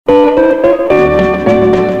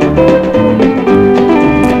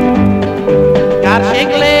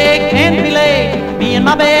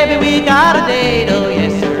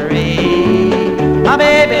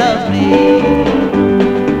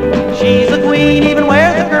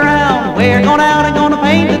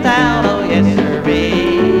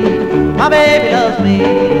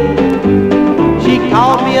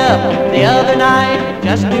up the other night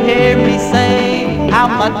just to hear me say how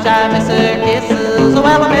much I miss her kisses.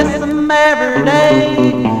 Well, I miss them every day.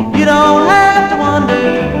 You don't have to wonder,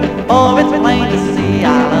 oh, it's plain to see I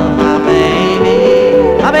love my baby.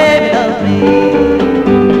 My baby loves me.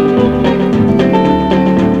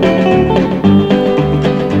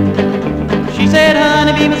 She said,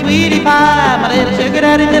 honey, be my sweetie pie, my little sugar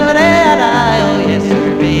daddy till the day I die. Oh, yes, sir,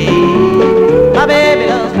 be. My baby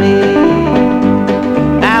loves me.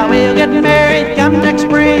 Now we'll get married come next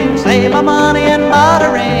spring, save my money and buy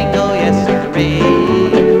a ring. Oh, yes, sir, be.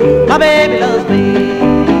 My baby loves me.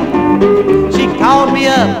 She called me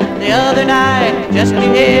up the other night just to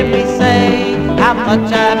hear me say how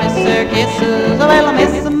much I miss her kisses. Oh, well, I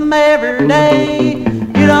miss them every day.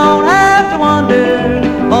 You don't have to wonder,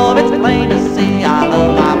 oh, it's plain to see I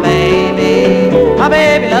love my baby. My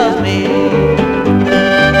baby loves me.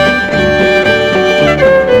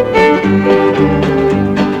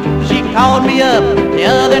 She called me up the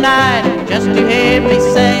other night just to hear me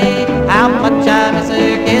say